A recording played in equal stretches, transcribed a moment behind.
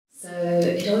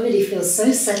it already feels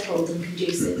so settled and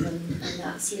conducive, and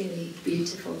that's really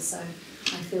beautiful. So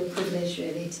I feel privileged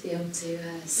really to be able to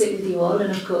sit with you all,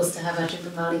 and of course to have Ajahn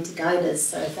Brahmali to guide us.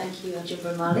 So thank you, Ajahn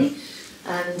Brahmali.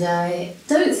 And I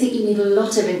don't think you need a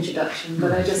lot of introduction,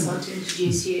 but I just want to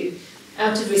introduce you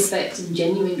out of respect and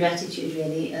genuine gratitude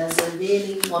really as a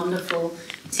really wonderful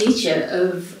teacher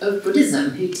of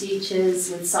Buddhism, who teaches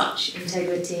with such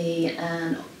integrity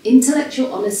and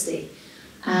intellectual honesty,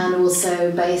 and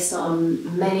also based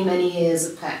on many, many years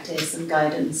of practice and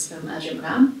guidance from Ajahn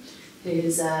Brahm,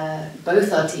 who's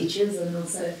both our teachers, and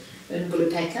also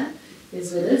Unbulupeka,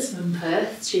 who's with us from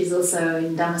Perth. She's also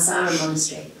in Dhammasara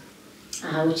Monastery,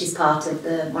 which is part of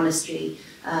the monastery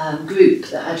group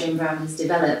that Ajahn Brahm has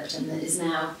developed, and that is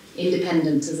now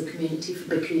independent as a community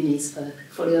for bhikkhunis, for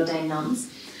fully ordained nuns.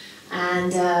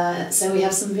 And so we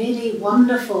have some really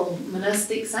wonderful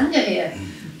monastic Sangha here,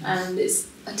 and it's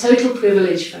a total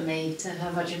privilege for me to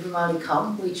have Ajahn Brahmali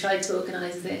come. We tried to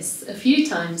organise this a few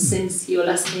times since you were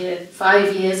last here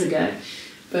 5 years ago,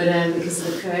 but because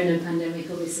of the corona pandemic,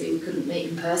 obviously we couldn't meet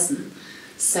in person.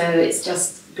 So it's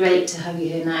just great to have you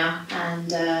here now, and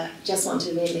just want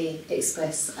to really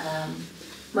express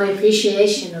my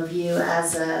appreciation of you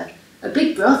as a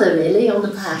big brother really on the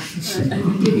path. I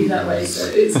can give you that way. So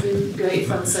it's been great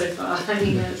fun so far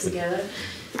hanging out together,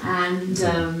 and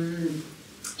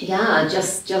yeah,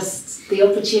 just the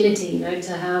opportunity, you know,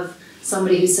 to have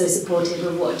somebody who's so supportive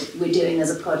of what we're doing as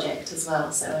a project as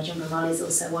well. So Ajahn Brahmali is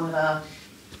also one of our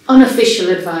unofficial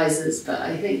advisors, but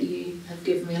I think you have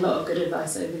given me a lot of good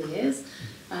advice over the years,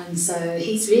 and so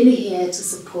he's really here to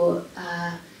support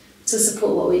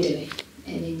what we're doing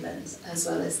in England as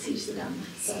well as teach the Dhamma.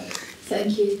 So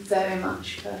thank you very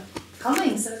much for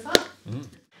coming so far.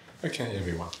 Okay,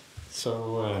 everyone.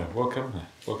 So welcome,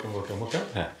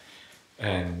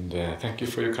 and thank you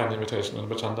for your kind invitation on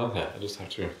Bachanda. I just have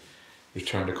to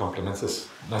return the compliments. It's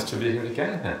nice to be here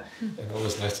again, and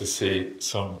always nice to see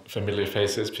some familiar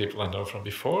faces, people I know from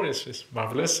before. It's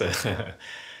marvelous,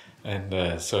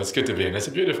 and so it's good to be here. It's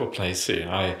a beautiful place here.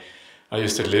 I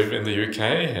used to live in the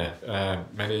UK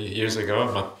many years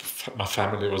ago. My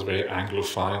family was very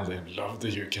Anglophile. They loved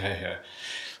the UK,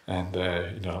 and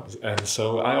you know, and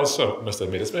so I also must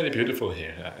admit it's very beautiful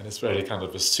here, and it's very kind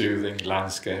of a soothing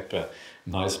landscape.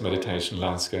 Nice meditation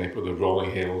landscape with the rolling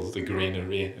hills, the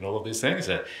greenery, and all of these things.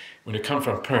 When you come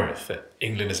from Perth,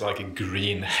 England is like a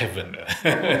green heaven.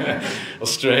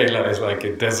 Australia is like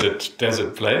a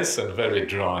desert place, and very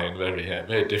dry and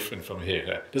very different from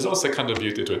here. There's also kind of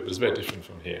beauty to it, but it's very different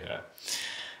from here.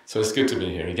 So it's good to be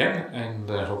here again, and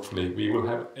hopefully we will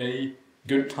have a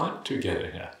good time together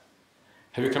here.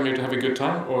 Have you come here to have a good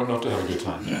time or not to have a good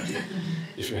time?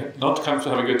 If you have not come to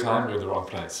have a good time, you're in the wrong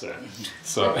place.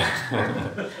 So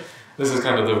this is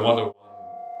kind of the 101.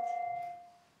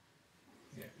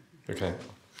 Okay.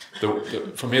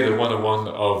 For me, the 101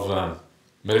 of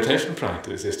meditation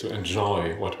practice is to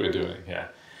enjoy what we're doing here.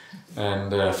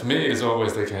 And for me, it's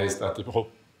always the case that the whole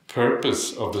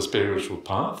purpose of the spiritual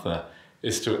path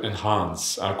is to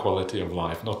enhance our quality of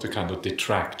life, not to kind of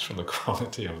detract from the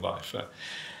quality of life.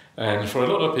 And for a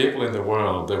lot of people in the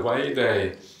world, the way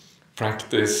they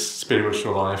practice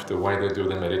spiritual life, the way they do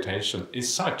the meditation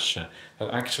is such that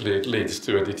actually it leads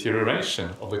to a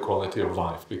deterioration of the quality of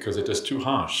life, because it is too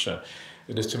harsh,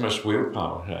 it is too much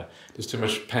willpower, there's too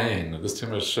much pain, there's too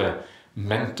much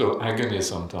mental agony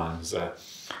sometimes.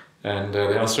 And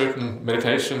there are certain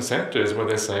meditation centers where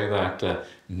they say that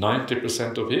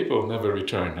 90% of people never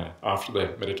return after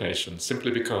the meditation,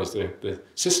 simply because the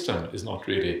system is not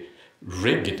really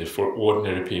rigged for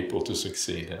ordinary people to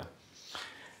succeed.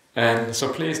 And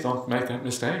so please don't make that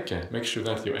mistake. Make sure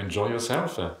that you enjoy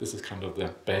yourself. This is kind of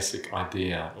the basic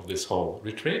idea of this whole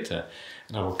retreat. And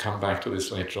I will come back to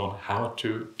this later on, how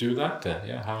to do that,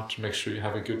 how to make sure you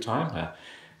have a good time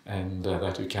and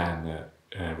that you can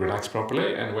relax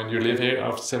properly. And when you leave here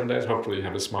after 7 days, hopefully you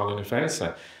have a smile on your face.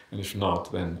 And if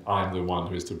not, then I'm the one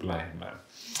who is to blame.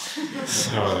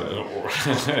 So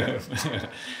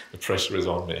the pressure is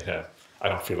on me here. I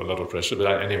don't feel a lot of pressure,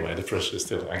 but anyway, the pressure is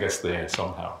still, I guess, there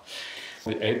somehow.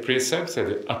 The 8 precepts are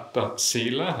the Atta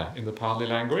Sila in the Pali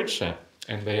language,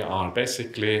 and they are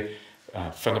basically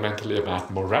fundamentally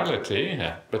about morality,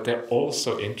 but they're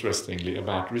also, interestingly,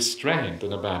 about restraint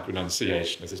and about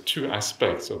renunciation. There's 2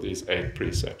 aspects of these 8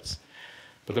 precepts.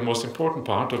 But the most important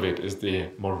part of it is the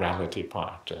morality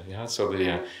part. So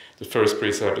the first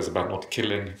precept is about not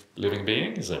killing living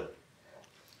beings, and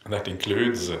that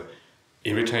includes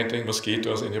irritating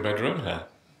mosquitoes in your bedroom.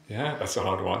 Yeah, that's a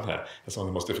hard one. That's one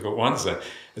of the most difficult ones.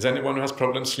 Is anyone who has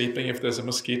problems sleeping if there's a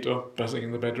mosquito buzzing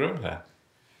in the bedroom?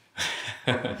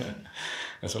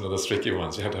 That's one of those tricky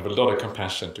ones. You have to have a lot of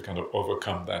compassion to kind of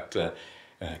overcome that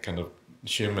kind of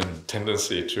human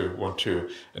tendency to want to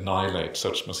annihilate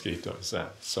such mosquitoes.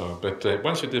 But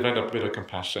once you develop a bit of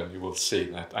compassion, you will see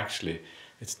that actually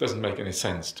it doesn't make any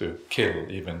sense to kill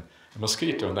even a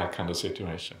mosquito in that kind of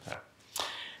situation.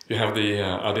 You have the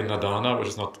adinadana, which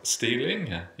is not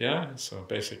stealing. So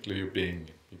basically you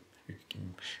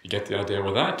get the idea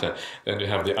with that. Then you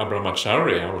have the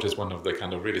abramacharya, which is one of the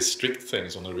kind of really strict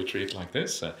things on a retreat like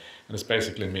this. And this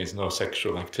basically means no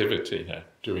sexual activity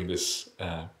during this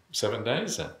 7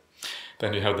 days.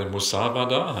 Then you have the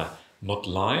musavada, not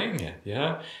lying,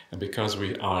 and because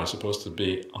we are supposed to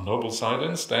be on noble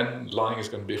silence, then lying is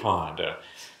going to be hard,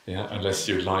 unless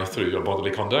you lie through your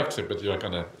bodily conduct, but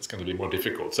it's going to be more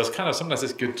difficult. So it's kind of, sometimes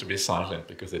it's good to be silent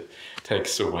because it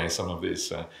takes away some of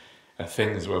these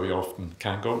things where we often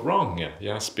can go wrong.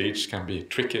 Speech can be a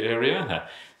tricky area,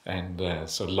 and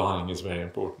so lying is very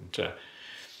important,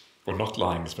 or not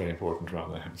lying is very important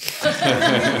rather.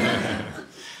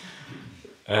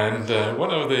 And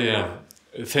one of the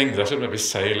things, I should maybe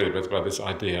say a little bit about this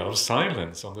idea of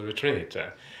silence on the retreat,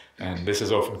 and this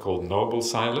is often called noble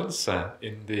silence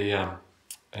in the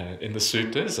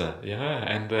suttas,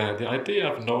 and the idea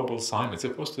of noble silence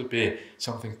is supposed to be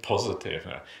something positive,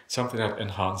 something that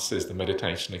enhances the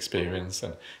meditation experience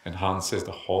and enhances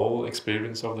the whole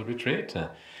experience of the retreat.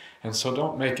 And so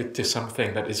don't make it to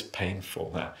something that is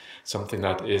painful, something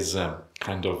that is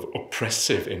kind of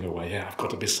oppressive in a way. I've got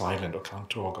to be silent or can't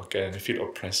talk, and you feel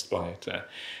oppressed by it.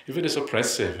 If it is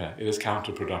oppressive, it is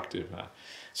counterproductive.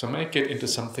 So make it into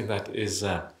something that is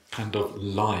kind of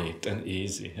light and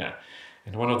easy.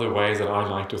 And one of the ways that I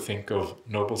like to think of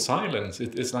noble silence,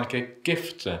 it is like a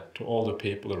gift to all the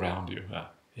people around you.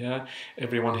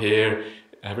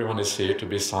 Everyone is here to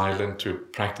be silent, to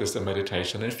practice the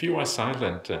meditation. And if you are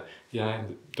silent,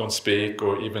 don't speak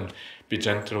or even be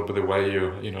gentle with the way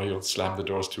you'll slam the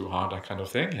doors too hard, that kind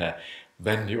of thing,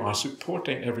 then you are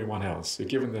supporting everyone else. You're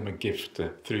giving them a gift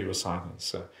through your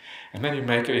silence. And then you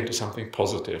make it into something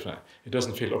positive. It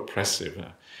doesn't feel oppressive.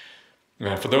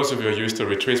 For those of you who are used to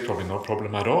retreats, probably no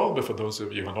problem at all, but for those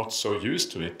of you who are not so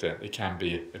used to it, it can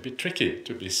be a bit tricky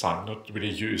to be silent, not really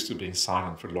used to being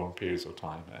silent for long periods of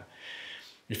time.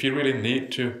 If you really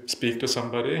need to speak to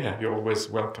somebody, you're always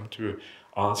welcome to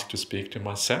ask to speak to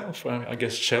myself. I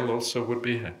guess Shell also would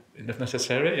be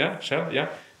necessary. Shell,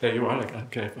 there you are.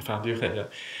 Okay, I found you.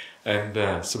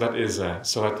 And so that is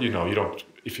so that you don't.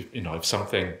 If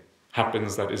something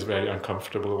happens that is very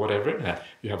uncomfortable or whatever,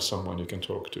 you have someone you can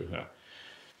talk to.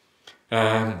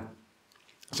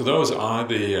 So those are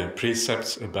the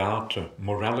precepts about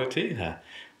morality.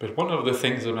 But one of the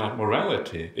things about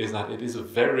morality is that it is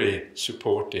very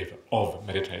supportive of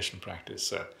meditation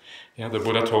practice. The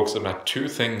Buddha talks about two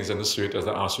things in the suttas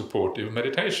that are supportive of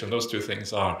meditation. Those two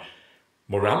things are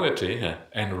morality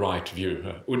and right view,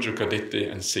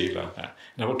 ujjukaditti and sila.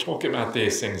 And I will talk about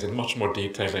these things in much more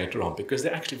detail later on because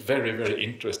they're actually very, very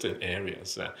interesting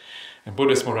areas. And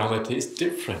Buddhist morality is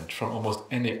different from almost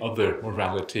any other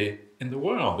morality in the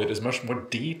world. It is much more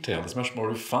detailed, it's much more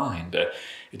refined.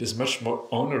 It is much more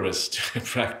onerous to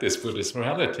practice Buddhist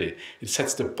morality. It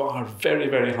sets the bar very,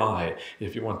 very high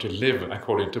if you want to live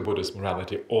according to Buddhist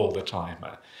morality all the time.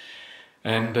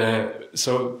 And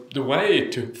so the way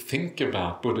to think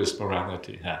about Buddhist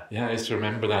morality is to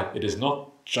remember that it is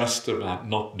not just about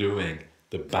not doing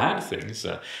the bad things.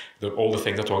 All the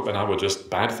things I talked about now were just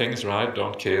bad things, right?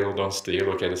 Don't kill, don't steal,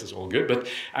 okay, this is all good. But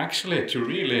actually to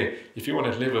really, if you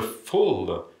want to live a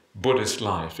full Buddhist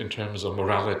life in terms of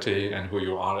morality and who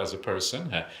you are as a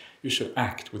person, you should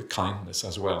act with kindness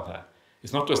as well.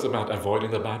 It's not just about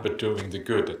avoiding the bad, but doing the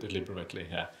good deliberately.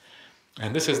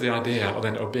 And this is the idea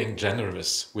of being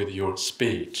generous with your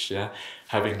speech,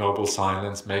 having noble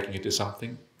silence, making it to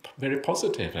something very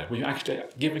positive, where you're actually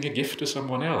giving a gift to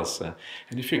someone else. And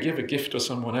if you give a gift to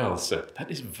someone else, that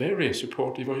is very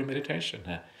supportive of your meditation.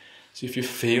 So if you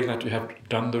feel that you have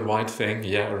done the right thing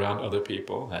around other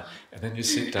people, and then you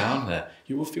sit down,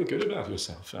 you will feel good about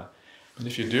yourself. And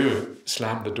if you do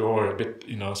slam the door a bit,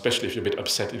 especially if you're a bit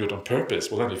upset, you do it on purpose,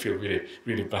 well, then you feel really,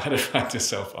 really bad about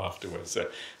yourself afterwards.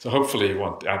 So hopefully you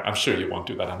won't, I'm sure you won't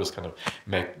do that. I'm just kind of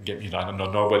I don't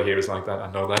know, nobody here is like that, I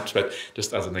know that, but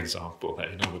just as an example,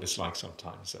 you know what it's like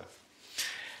sometimes.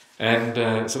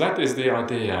 And so that is the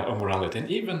idea of morality. And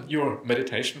even your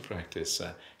meditation practice,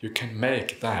 you can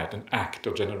make that an act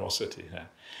of generosity.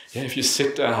 If you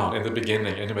sit down in the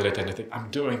beginning and you meditate and think,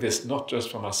 I'm doing this not just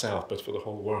for myself, but for the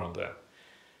whole world.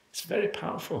 It's very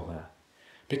powerful.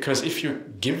 Because if you're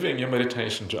giving your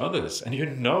meditation to others, and you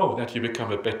know that you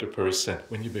become a better person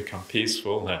when you become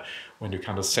peaceful, when you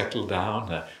kind of settle down,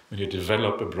 when you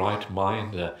develop a bright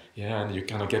mind, and you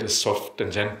kind of get a soft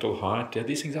and gentle heart,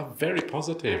 these things are very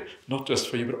positive, not just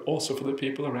for you, but also for the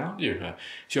people around you.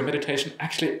 So your meditation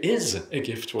actually is a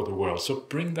gift for the world. So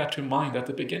bring that to mind at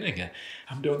the beginning.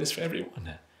 I'm doing this for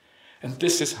everyone. And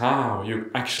this is how you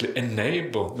actually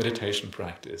enable meditation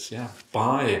practice,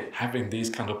 by having these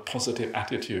kind of positive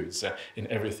attitudes in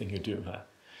everything you do.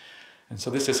 And so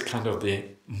this is kind of the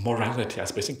morality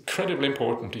aspect. It's incredibly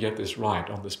important to get this right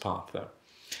on this path,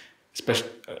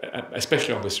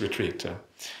 especially on this retreat.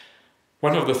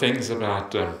 One of the things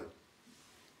about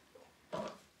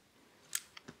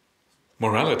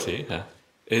morality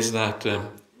is that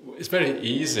it's very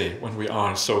easy when we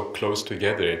are so close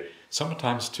together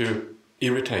sometimes to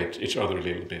irritate each other a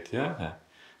little bit, I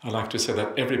like to say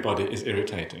that everybody is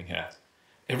irritating here.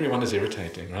 Everyone is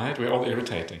irritating, right? We're all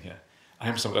irritating here. I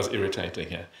am sometimes irritating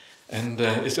here. And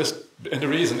the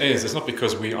reason is, it's not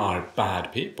because we are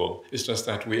bad people, it's just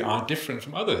that we are different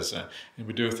from others. And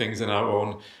we do things in our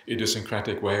own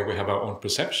idiosyncratic way, we have our own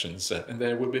perceptions, and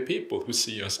there will be people who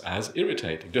see us as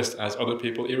irritating, just as other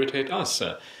people irritate us.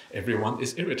 Everyone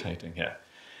is irritating here.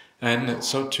 And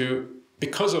so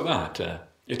because of that,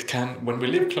 when we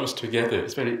live close together,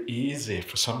 it's very easy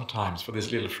sometimes for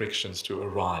these little frictions to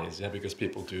arise, because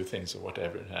people do things or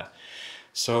whatever.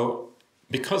 So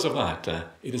because of that,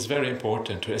 it is very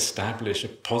important to establish a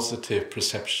positive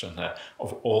perception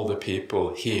of all the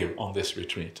people here on this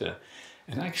retreat.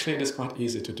 And actually it is quite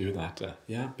easy to do that,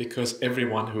 because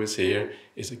everyone who is here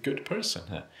is a good person.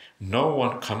 No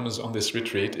one comes on this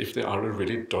retreat if they are a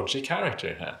really dodgy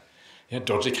character.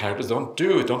 Dodgy characters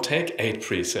don't take 8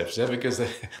 precepts, because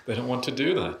they don't want to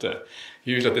do that.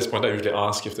 Usually at this point I usually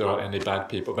ask if there are any bad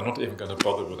people, but I'm not even going to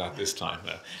bother with that this time,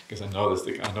 because I know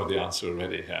the answer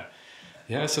already here.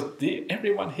 So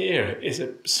everyone here is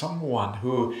someone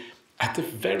who, at the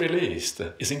very least,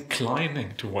 is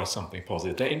inclining towards something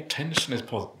positive. Their intention is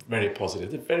very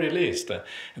positive, at the very least,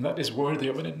 and that is worthy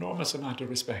of an enormous amount of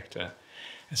respect.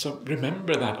 And so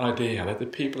remember that idea that the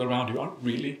people around you are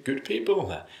really good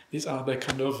people. These are the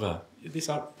kind of,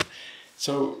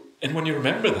 and when you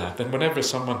remember that, then whenever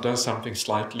someone does something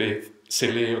slightly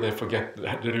silly, or they forget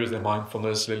to use their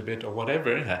mindfulness a little bit or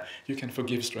whatever, you can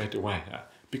forgive straight away.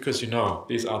 Because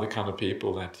these are the kind of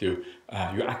people that you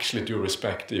actually do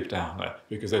respect deep down,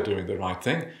 because they're doing the right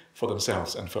thing for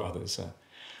themselves and for others. And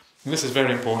this is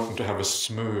very important to have a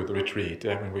smooth retreat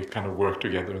when we kind of work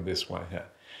together in this way.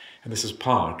 And this is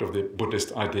part of the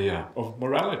Buddhist idea of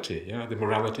morality, the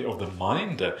morality of the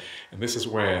mind. And this is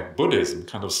where Buddhism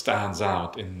kind of stands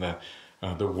out in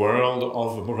the world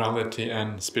of morality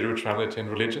and spirituality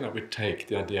and religion, that we take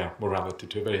the idea of morality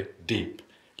to a very deep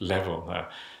level,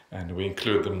 and we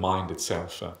include the mind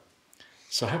itself.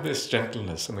 So have this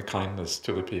gentleness and the kindness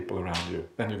to the people around you,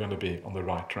 then you're going to be on the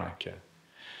right track.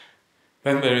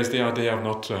 Then there is the idea of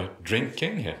not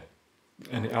drinking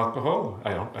any alcohol.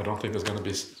 I don't think there's going to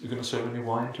be. You're going to serve any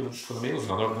wine for the meals?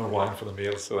 No wine for the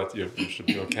meals, so that you should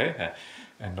be okay.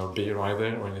 And no beer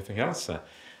either or anything else.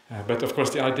 But of course,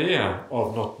 the idea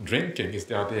of not drinking is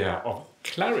the idea of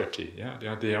clarity. The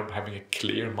idea of having a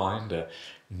clear mind,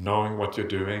 knowing what you're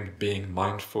doing, being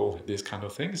mindful, these kind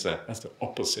of things. That's the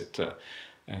opposite.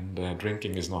 And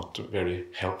drinking is not very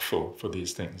helpful for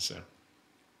these things.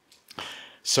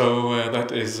 So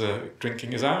that is,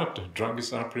 drinking is out,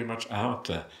 drugs are pretty much out,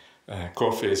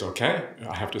 coffee is okay.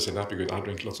 I have to say that because I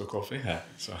drink lots of coffee.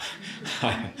 So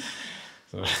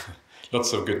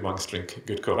lots of good monks drink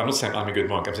good coffee. I'm not saying I'm a good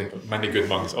monk, I'm saying many good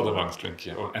monks, other monks drink,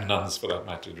 and nuns for that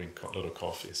matter, drink a lot of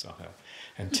coffee,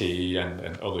 and tea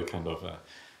and other kind of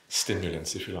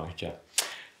stimulants, if you like.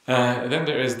 Then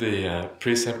there is the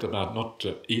precept about not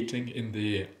eating in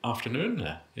the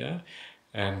afternoon.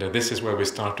 And this is where we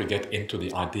start to get into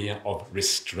the idea of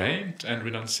restraint and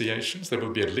renunciations. There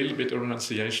will be a little bit of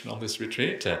renunciation on this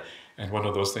retreat, and one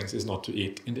of those things is not to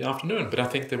eat in the afternoon. But I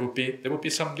think there will be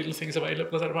some little things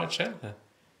available. Is that right, Shell?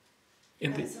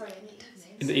 In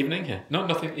the evening? No,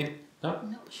 nothing in. No.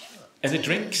 Not sure. Any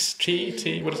drinks?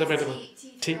 Tea? What is available?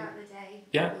 Tea.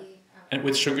 And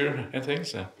with sugar and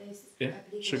things.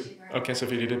 Sugar. Okay, so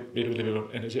if you need a little bit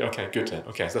of energy, okay, good.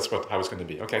 Okay, so that's how it's going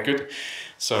to be. Okay, good.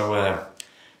 So.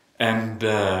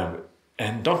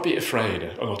 And don't be afraid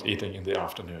of not eating in the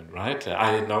afternoon, right?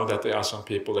 I know that there are some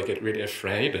people that get really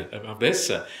afraid of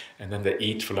this, and then they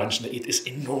eat for lunch, and they eat this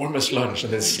enormous lunch,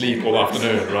 and then sleep all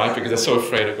afternoon, right? Because they're so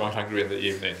afraid of going hungry in the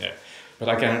evening. But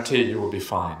I guarantee you will be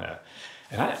fine.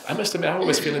 And I must admit, I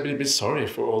always feel a bit sorry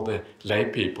for all the lay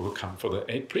people who come for the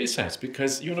 8 precepts,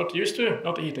 because you're not used to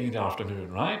not eating in the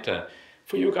afternoon, right?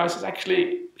 For you guys,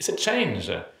 it's a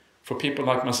change. For people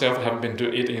like myself who haven't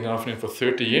been eating in the afternoon for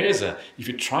 30 years, if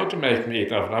you try to make me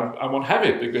eat afternoon, I won't have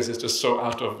it, because it's just so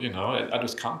out of, I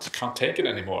just can't take it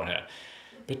anymore.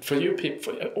 But for you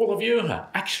people, for all of you,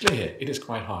 actually, it is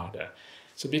quite hard.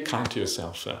 So be kind to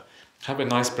yourself. Have a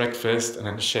nice breakfast and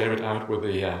then share it out with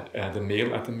the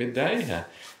meal at the midday.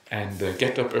 And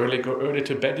get up early, go early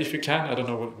to bed if you can. I don't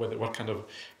know what kind of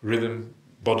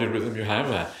body rhythm you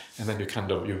have. And then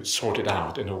you sort it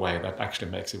out in a way that actually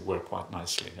makes it work quite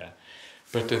nicely.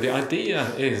 But the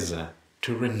idea is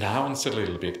to renounce a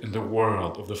little bit in the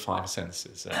world of the 5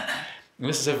 senses. And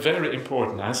this is a very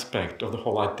important aspect of the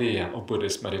whole idea of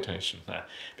Buddhist meditation.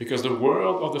 Because the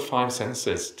world of the 5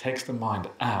 senses takes the mind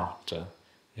out.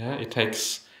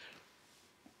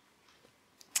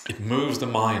 It moves the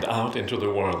mind out into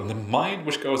the world, and the mind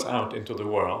which goes out into the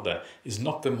world is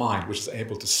not the mind which is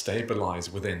able to stabilize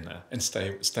within and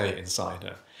stay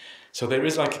inside. So there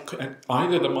is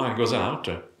either the mind goes out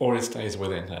or it stays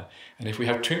within. And if we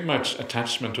have too much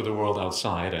attachment to the world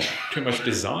outside, too much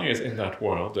desires in that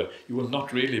world, you will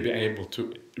not really be able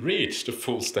to reach the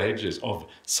full stages of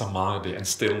samadhi and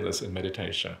stillness in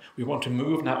meditation. We want to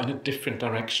move now in a different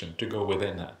direction to go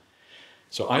within.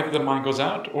 So either the mind goes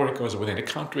out or it goes within. It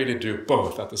can't really do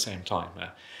both at the same time.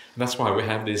 And that's why we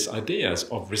have these ideas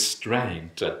of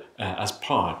restraint as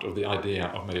part of the idea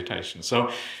of meditation.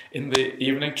 So in the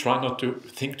evening, try not to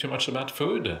think too much about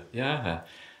food.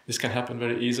 This can happen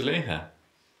very easily.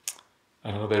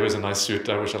 I know there is a nice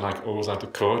sutta which I always like to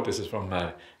quote. This is from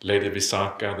Lady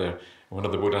Visakha, one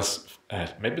of the Buddha's,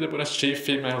 maybe the Buddha's chief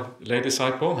female lay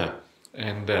disciple.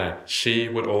 And she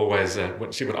would always,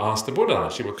 when she would ask the Buddha,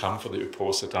 she would come for the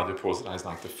uposatha. The uposatha is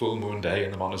like the full moon day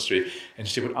in the monastery. And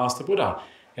she would ask the Buddha,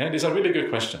 and these are really good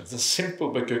questions. It's a simple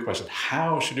but good question.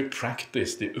 How should you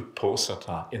practice the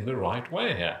uposatha in the right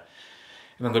way here?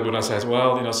 And then the Buddha says,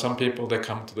 well, some people, they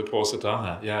come to the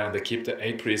uposatha, and they keep the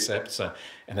 8 precepts.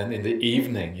 And then in the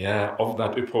evening, of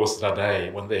that uposatha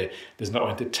day, when there's no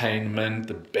entertainment,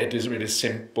 the bed is really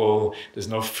simple, there's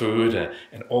no food,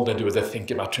 and all they do is they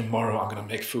think about tomorrow, I'm going to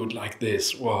make food like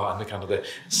this. Wow, and they're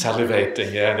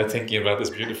salivating, and they're thinking about this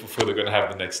beautiful food they're going to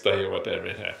have the next day or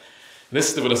whatever.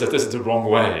 This, the Buddha says, this is the wrong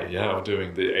way, of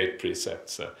doing the 8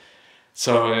 precepts.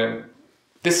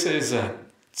 This is...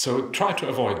 So try to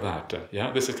avoid that.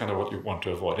 This is kind of what you want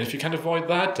to avoid. And if you can avoid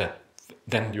that,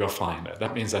 then you are fine.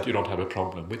 That means that you don't have a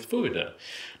problem with food.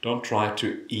 Don't try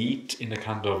to eat in a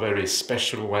kind of very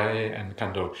special way and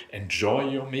kind of enjoy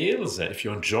your meals. If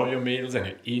you enjoy your meals and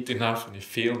you eat enough and you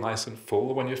feel nice and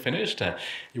full when you're finished,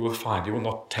 you will find you will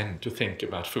not tend to think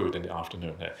about food in the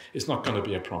afternoon. It's not going to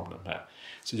be a problem.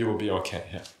 So you will be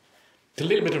okay. A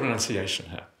little bit of renunciation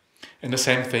here. And the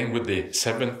same thing with the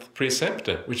 7th precept,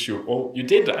 which you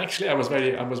did. Actually, I was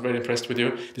very impressed with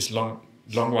you. This long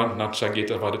one, Nacha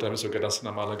Gita Vadita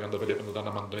Sugadasana Malaganda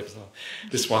Vadipana Mandana.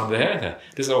 This one there.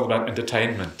 This is all about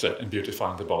entertainment and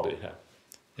beautifying the body.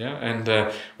 And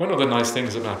one of the nice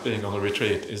things about being on a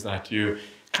retreat is that you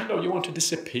want to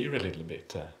disappear a little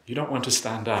bit. You don't want to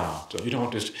stand out. You don't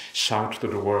want to shout to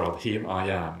the world, "Here I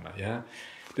am."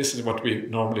 This is what we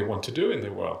normally want to do in the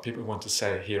world. People want to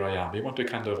say, "Here I am." We want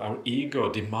to our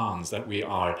ego demands that we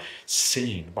are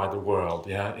seen by the world,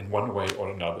 in one way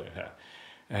or another.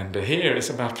 And here it's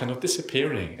about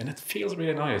disappearing, and it feels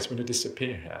really nice when you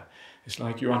disappear. It's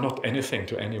like you are not anything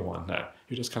to anyone.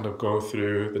 You just go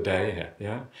through the day.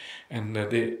 And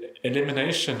the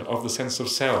elimination of the sense of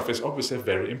self is obviously a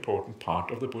very important part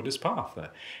of the Buddhist path.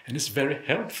 And it's very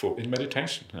helpful in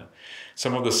meditation.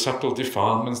 Some of the subtle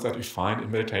defilements that we find in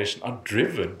meditation are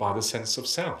driven by the sense of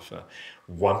self,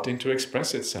 wanting to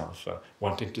express itself,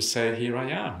 wanting to say, "Here I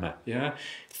am."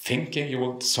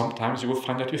 Thinking, sometimes you will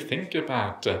find that you think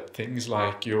about things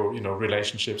like your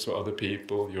relationships with other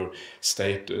people, your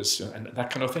status, and that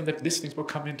kind of thing, that these things will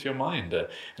come into your mind.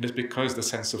 And it's because the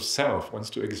sense of self wants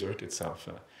to exert itself.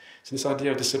 So this idea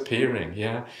of disappearing,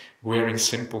 wearing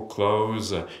simple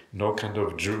clothes, no kind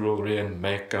of jewelry and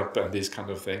makeup and these kind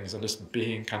of things, and just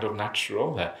being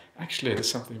natural, actually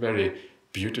there's something very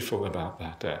beautiful about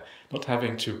that. Not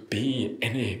having to be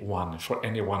anyone for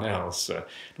anyone else,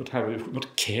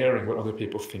 not caring what other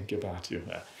people think about you.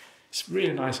 It's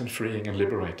really nice and freeing and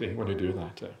liberating when you do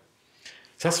that.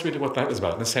 So that's really what that is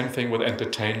about. And the same thing with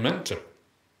entertainment.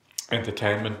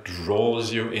 Entertainment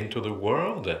draws you into the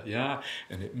world,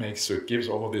 and it gives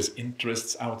all of these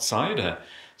interests outside.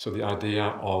 So the idea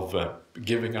of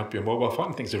giving up your mobile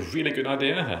phone, I think is a really good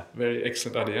idea, very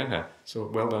excellent idea.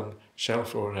 So well done, Shell,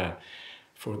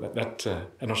 for that.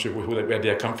 I'm not sure where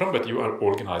they come from, but you are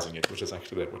organizing it, which is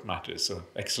actually what matters. So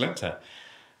excellent.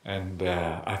 And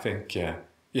I think,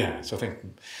 so I think,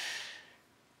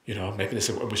 maybe this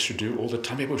is what we should do all the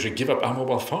time. Maybe we should give up our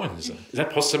mobile phones. Is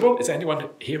that possible? Is there anyone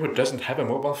here who doesn't have a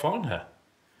mobile phone?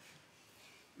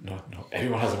 No,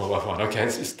 everyone has a mobile phone. Okay,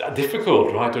 it's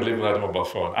difficult, right, to live without a mobile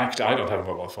phone. Actually, I don't have a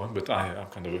mobile phone, but I'm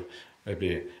kind of,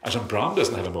 maybe Ajahn Brahm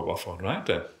doesn't have a mobile phone, right?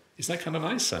 Isn't that kind of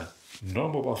nice? No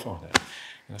mobile phone.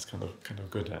 That's kind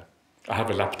of good. I have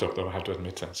a laptop, though, I have to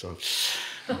admit, so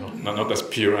not as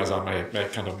pure as I may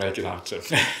kind of make it out.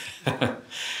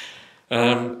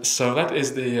 So that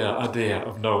is the idea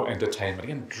of no entertainment.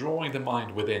 Again, drawing the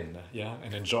mind within,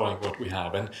 and enjoying what we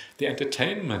have. And the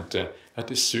entertainment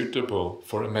that is suitable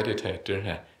for a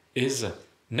meditator is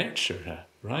nature,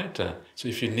 right? So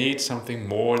if you need something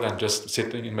more than just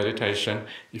sitting in meditation,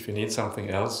 if you need something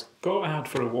else, go out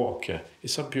for a walk.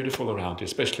 It's so beautiful around here,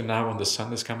 especially now when the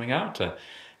sun is coming out.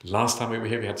 Last time we were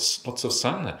here, we had lots of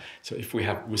sun. So if we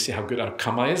see how good our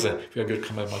karma is. If we have good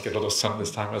karma, we might get a lot of sun this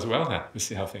time as well. We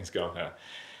see how things go.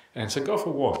 And so go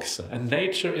for walks. And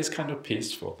nature is kind of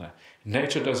peaceful.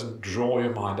 Nature doesn't draw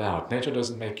your mind out. Nature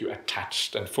doesn't make you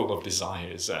attached and full of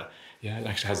desires. It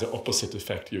actually has the opposite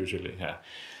effect usually.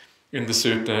 In the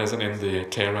suttas and in the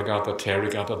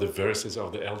Therigatha, the verses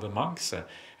of the elder monks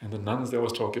and the nuns, they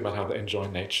always talk about how they enjoy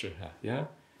nature. So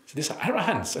these are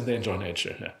arahants and they enjoy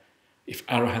nature. If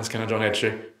arahants can enjoy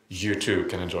nature, you too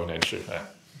can enjoy nature.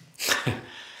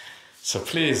 So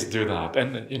please do that,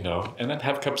 and and then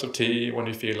have cups of tea when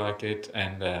you feel like it.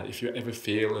 And if you ever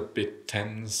feel a bit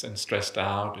tense and stressed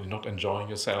out, and you're not enjoying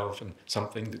yourself, and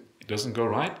something doesn't go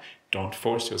right, don't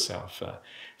force yourself.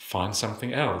 Find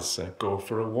something else. Go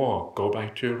for a walk. Go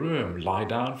back to your room. Lie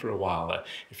down for a while.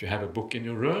 If you have a book in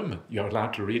your room, you're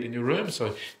allowed to read in your room.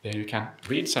 So there you can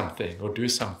read something or do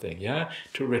something,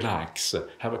 to relax.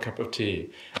 Have a cup of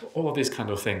tea. All of these kind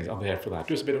of things are there for that.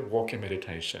 Do a bit of walking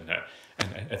meditation,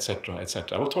 and etc.,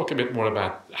 etc. I will talk a bit more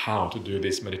about how to do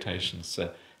these meditations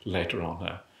later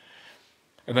on.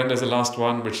 And then there's the last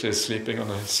one, which is sleeping on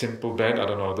a simple bed. I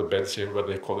don't know the beds here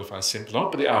whether they qualify as simple or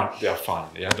not, but they are fine.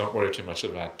 Don't worry too much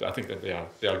about that. I think that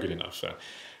they are good enough.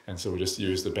 And so we just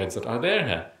use the beds that are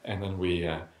there, and then we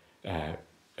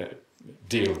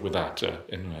deal with that.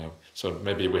 So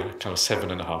maybe we have kind of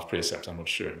 7.5 precepts. I'm not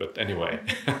sure, but anyway,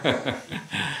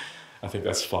 I think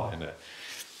that's fine.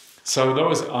 So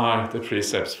those are the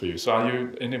precepts for you. So are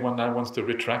you anyone now wants to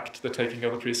retract the taking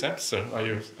of the precepts? Are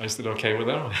you still okay with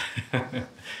them?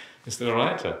 Is that all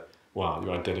right? Wow,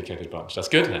 you are a dedicated bunch. That's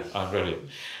good.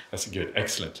 That's good.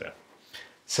 Excellent.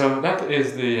 So that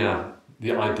is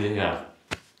the idea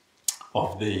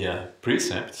of the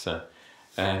precepts.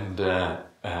 And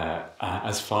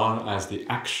as far as the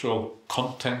actual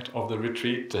content of the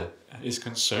retreat is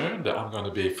concerned, I'm going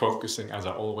to be focusing, as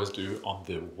I always do, on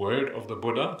the word of the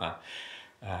Buddha.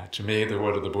 To me, the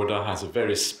word of the Buddha has a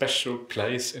very special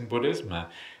place in Buddhism,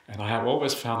 and I have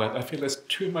always found that I feel there's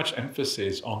too much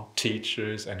emphasis on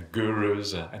teachers and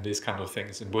gurus and these kind of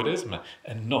things in Buddhism,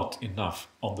 and not enough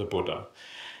on the Buddha.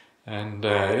 And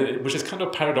which is kind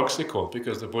of paradoxical,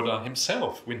 because the Buddha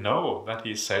himself, we know that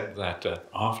he said that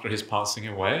after his passing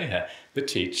away, the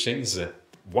teachings,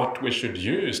 what we should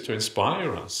use to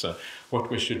inspire us, what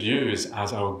we should use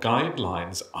as our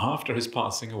guidelines after his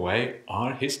passing away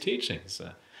are his teachings.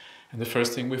 And the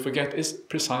first thing we forget is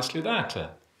precisely that.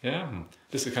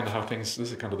 This is kind of how things,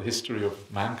 this is kind of the history of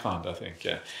mankind, I think.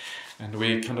 And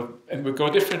we go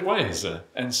different ways.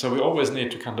 And so we always need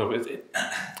to kind of,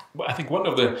 I think one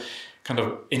of the kind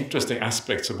of interesting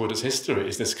aspects of Buddha's history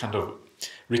is this kind of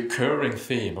recurring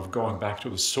theme of going back to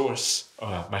the source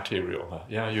material.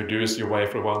 You do your way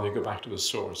for a while, you go back to the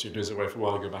source. You do your way for a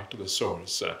while, you go back to the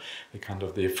source. The kind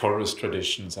of the forest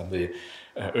traditions and the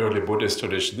early Buddhist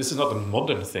tradition. This is not a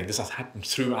modern thing. This has happened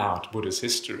throughout Buddhist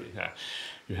history.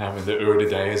 You have in the early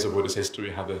days of Buddhist history,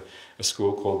 you had a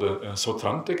school called the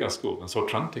Sautrantika school. And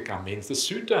Sautrantika means the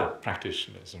Sutta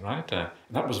practitioners, right? And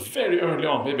that was very early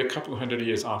on, maybe a couple of hundred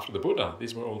years after the Buddha.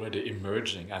 These were already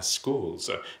emerging as schools,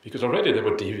 because already they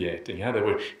were deviating. They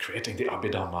were creating the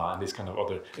Abhidhamma and these kind of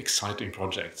other exciting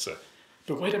projects.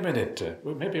 But wait a minute,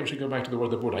 maybe we should go back to the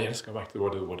word of the Buddha. Yes, go back to the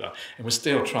word of the Buddha. And we're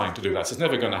still trying to do that. So it's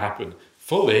never going to happen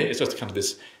fully. It's just kind of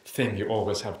this thing you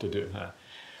always have to do.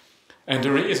 And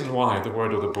the reason why the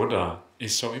word of the Buddha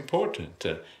is so important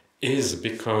is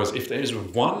because if there is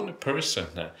one person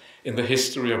in the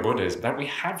history of Buddhism that we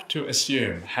have to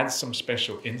assume had some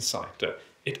special insight,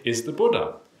 it is the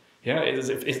Buddha.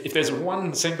 If there's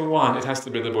one single one, it has to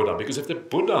be the Buddha. Because if the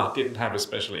Buddha didn't have a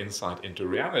special insight into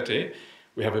reality,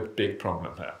 we have a big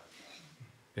problem here.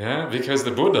 Yeah, because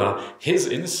the Buddha, his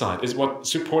insight is what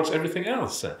supports everything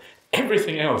else.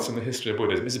 Everything else in the history of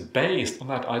Buddhism is based on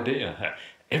that idea.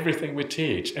 Everything we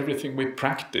teach, everything we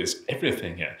practice,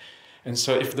 everything. And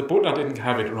so if the Buddha didn't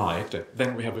have it right,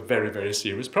 then we have a very, very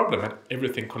serious problem and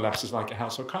everything collapses like a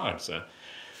house of cards.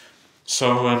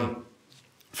 So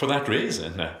for that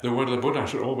reason, the word of the Buddha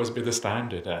should always be the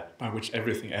standard by which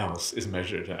everything else is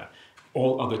measured.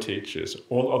 All other teachers,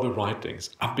 all other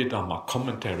writings, Abhidhamma,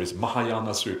 commentaries,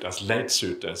 Mahayana suttas, late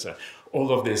suttas,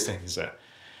 all of these things.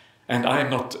 And I am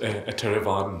not a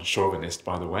Theravadan chauvinist,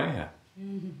 by the way.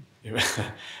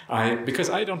 Because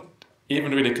I don't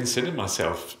even really consider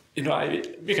myself, you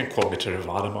can call me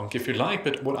Theravada monk if you like,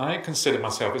 but what I consider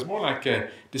myself is more like a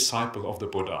disciple of the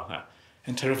Buddha.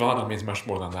 And Theravada means much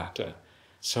more than that.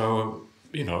 So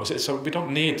we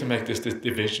don't need to make these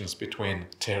divisions between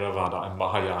Theravada and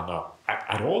Mahayana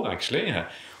at all, actually.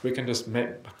 We can just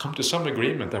come to some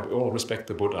agreement that we all respect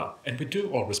the Buddha, and we do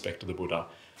all respect the Buddha.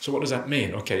 So what does that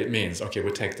mean? Okay, it means,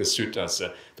 we take the suttas,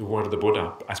 the word of the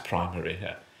Buddha, as primary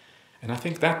here. And I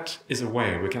think that is a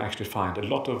way we can actually find a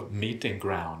lot of meeting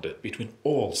ground between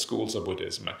all schools of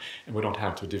Buddhism, and we don't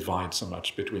have to divide so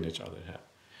much between each other here.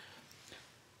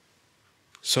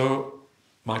 So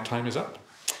my time is up.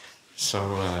 So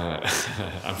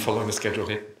I'm following the schedule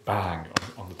here, bang,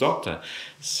 on the dot.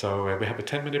 So we have a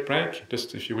 10-minute break.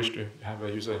 Just if you wish to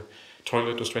use a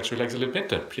toilet or stretch your legs a little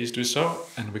bit, please do so.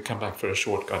 And we come back for a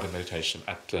short guided meditation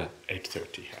at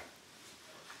 8:30 here.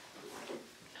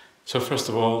 So first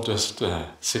of all, just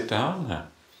sit down.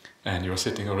 And you're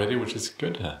sitting already, which is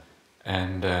good.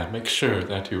 And make sure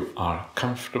that you are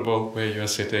comfortable where you are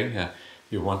sitting.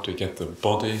 You want to get the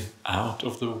body out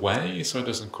of the way so it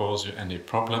doesn't cause you any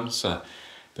problems.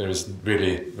 There is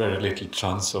really very little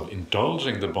chance of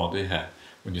indulging the body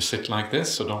when you sit like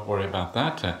this, so don't worry about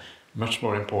that. Much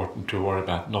more important to worry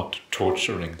about not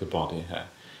torturing the body.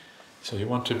 So you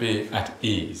want to be at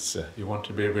ease, you want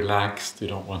to be relaxed, you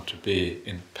don't want to be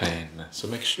in pain. So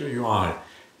make sure you are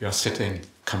sitting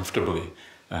comfortably.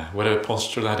 Whatever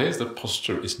posture that is, the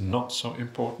posture is not so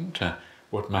important.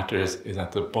 What matters is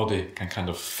that the body can kind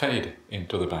of fade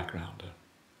into the background.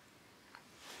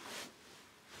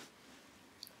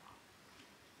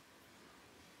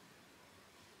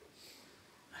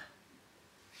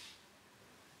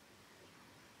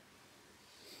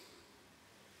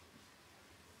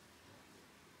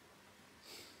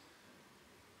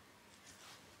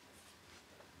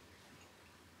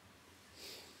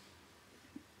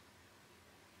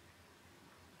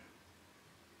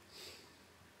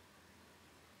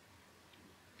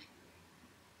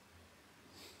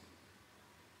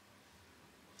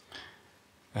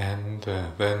 And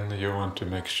then you want to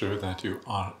make sure that you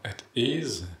are at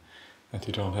ease, that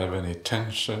you don't have any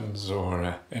tensions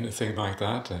or anything like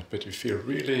that, but you feel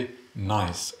really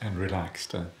nice and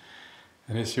relaxed. And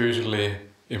it's usually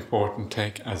important to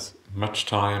take as much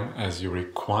time as you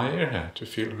require to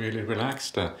feel really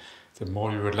relaxed. The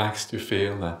more relaxed you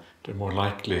feel, the more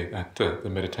likely that the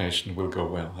meditation will go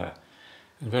well.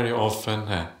 And very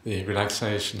often the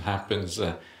relaxation happens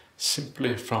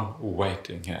simply from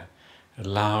waiting here.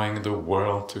 Allowing the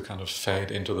world to kind of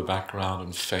fade into the background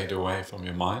and fade away from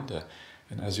your mind.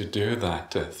 And as you do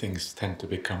that, things tend to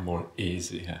become more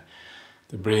easy.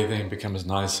 The breathing becomes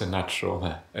nice and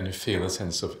natural, and you feel a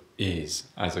sense of ease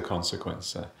as a consequence.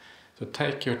 So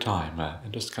take your time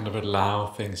and just kind of allow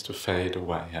things to fade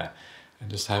away.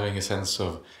 And just having a sense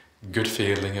of good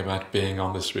feeling about being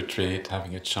on this retreat,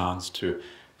 having a chance to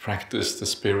practice the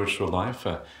spiritual life.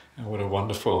 And what a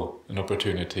wonderful an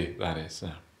opportunity that is.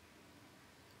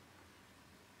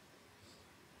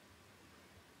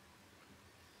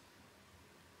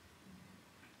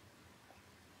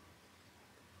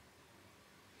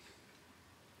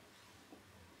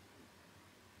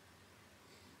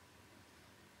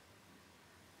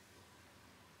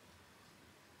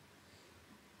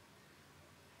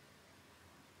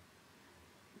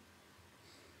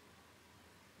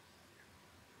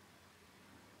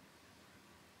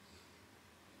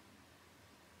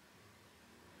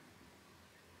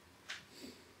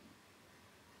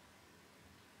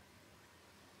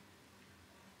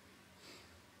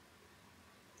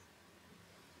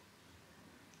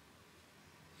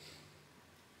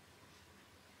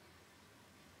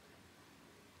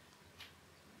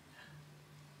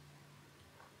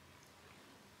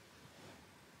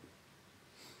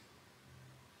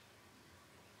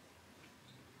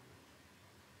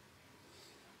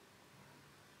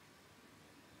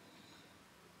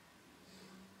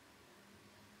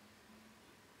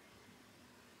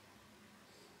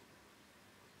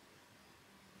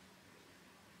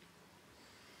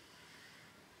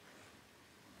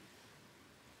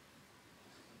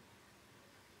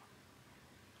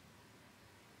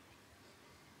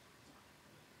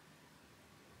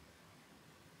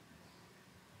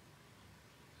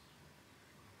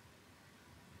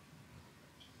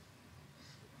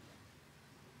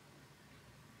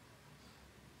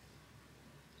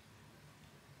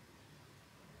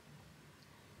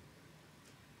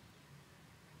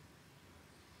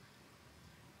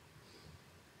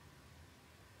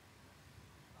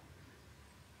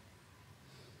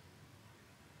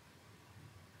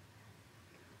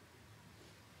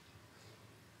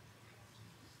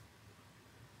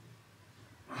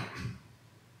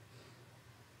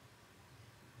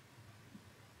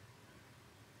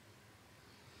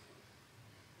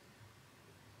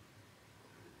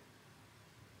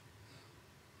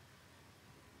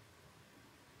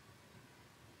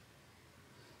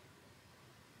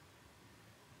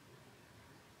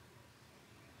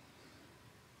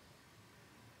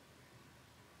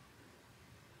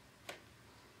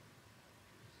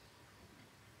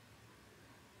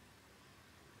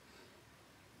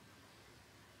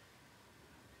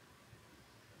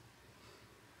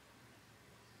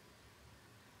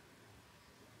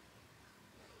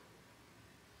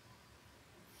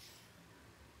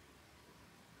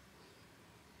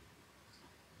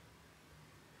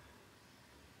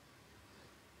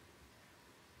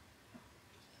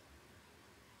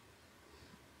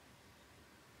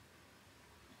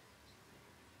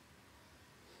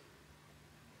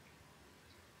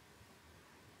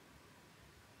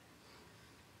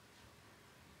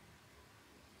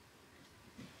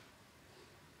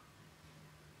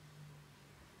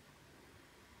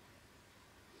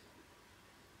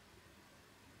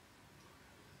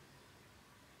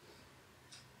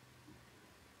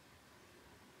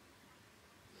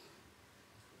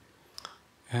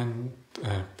 And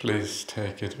please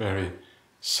take it very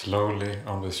slowly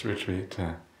on this retreat.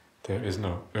 There is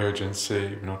no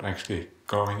urgency, we're not actually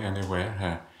going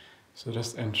anywhere. So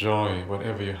just enjoy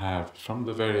whatever you have from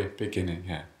the very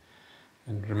beginning.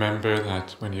 And remember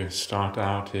that when you start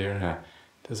out here,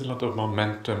 there's a lot of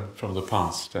momentum from the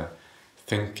past.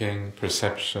 Thinking,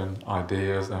 perception,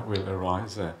 ideas that will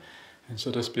arise. And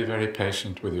so just be very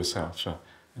patient with yourself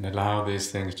and allow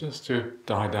these things just to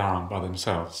die down by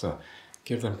themselves.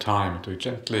 Give them time to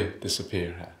gently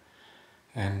disappear.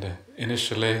 And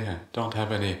initially, don't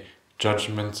have any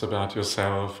judgments about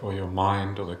yourself or your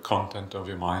mind or the content of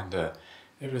your mind.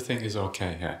 Everything is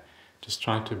okay here. Just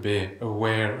try to be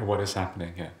aware of what is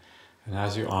happening here. And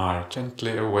as you are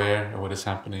gently aware of what is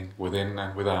happening within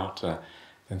and without,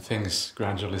 then things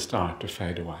gradually start to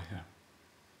fade away.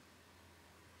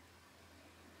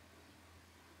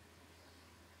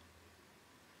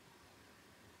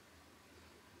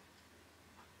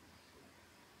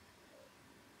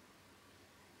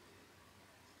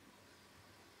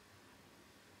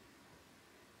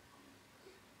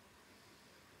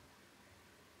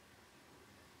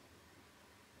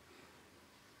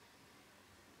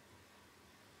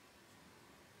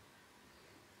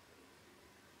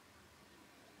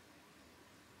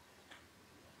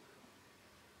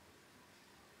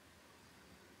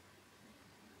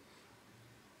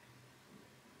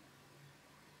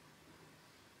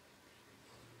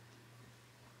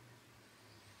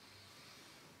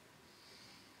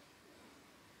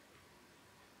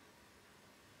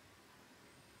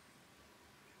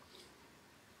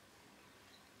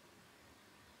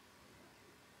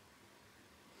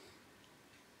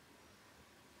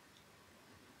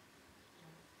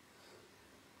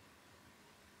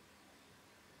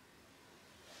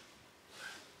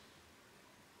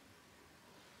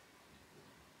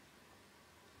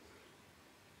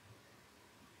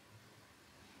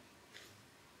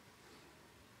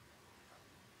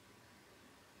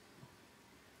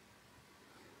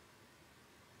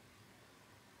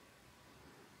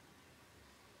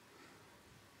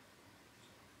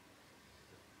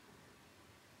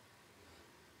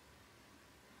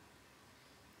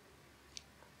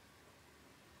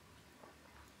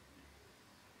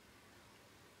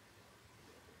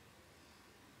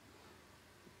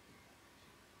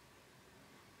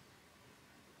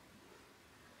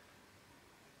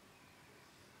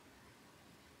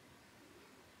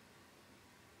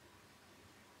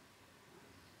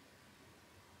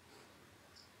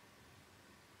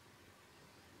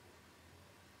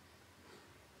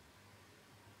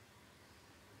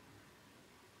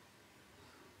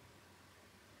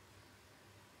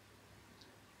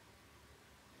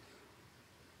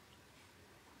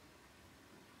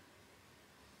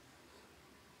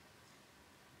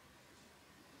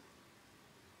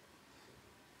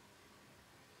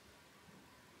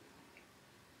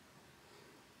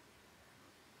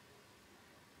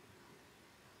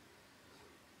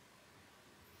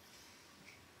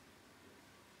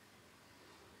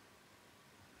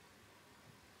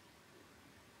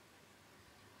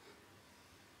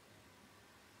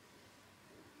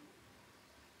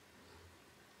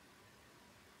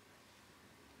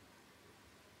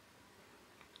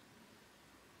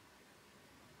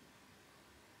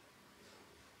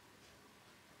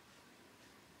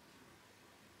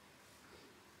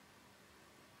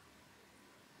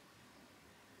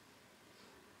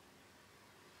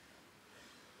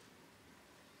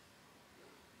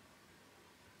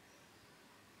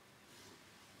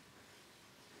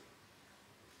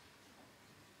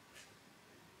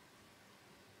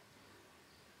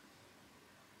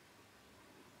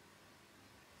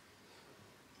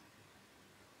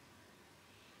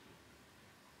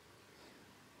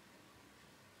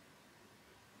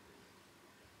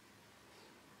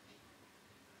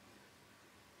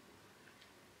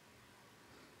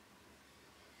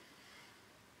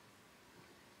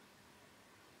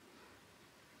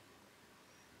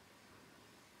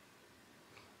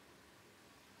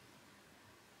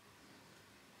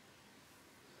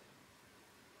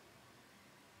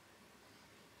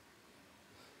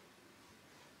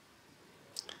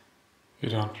 You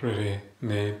don't really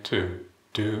need to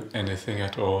do anything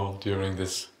at all during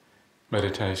this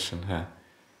meditation.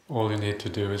 All you need to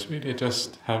do is really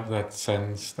just have that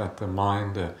sense that the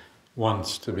mind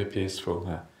wants to be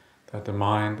peaceful, that the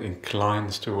mind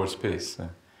inclines towards peace.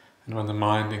 And when the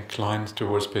mind inclines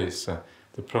towards peace,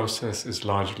 the process is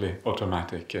largely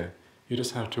automatic. You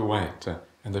just have to wait,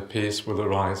 and the peace will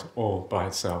arise all by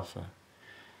itself.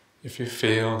 If you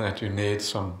feel that you need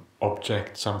some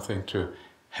object, something to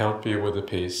help you with the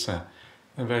peace, and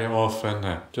very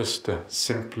often just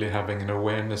simply having an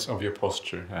awareness of your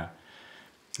posture,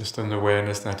 Just an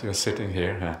awareness that you're sitting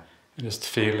here and just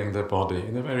feeling the body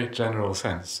in a very general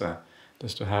sense,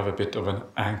 just to have a bit of an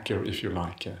anchor, if you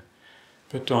like.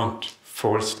 But don't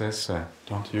force this,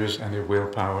 don't use any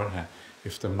willpower.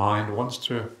 If the mind wants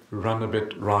to run a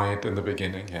bit riot in the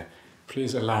beginning,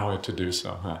 please allow it to do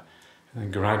so.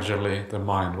 And gradually the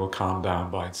mind will calm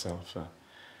down by itself.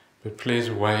 But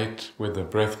please wait with the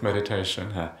breath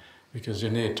meditation, because you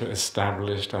need to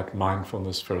establish that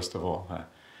mindfulness first of all.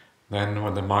 Then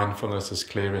when the mindfulness is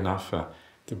clear enough,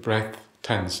 the breath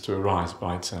tends to arise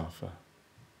by itself.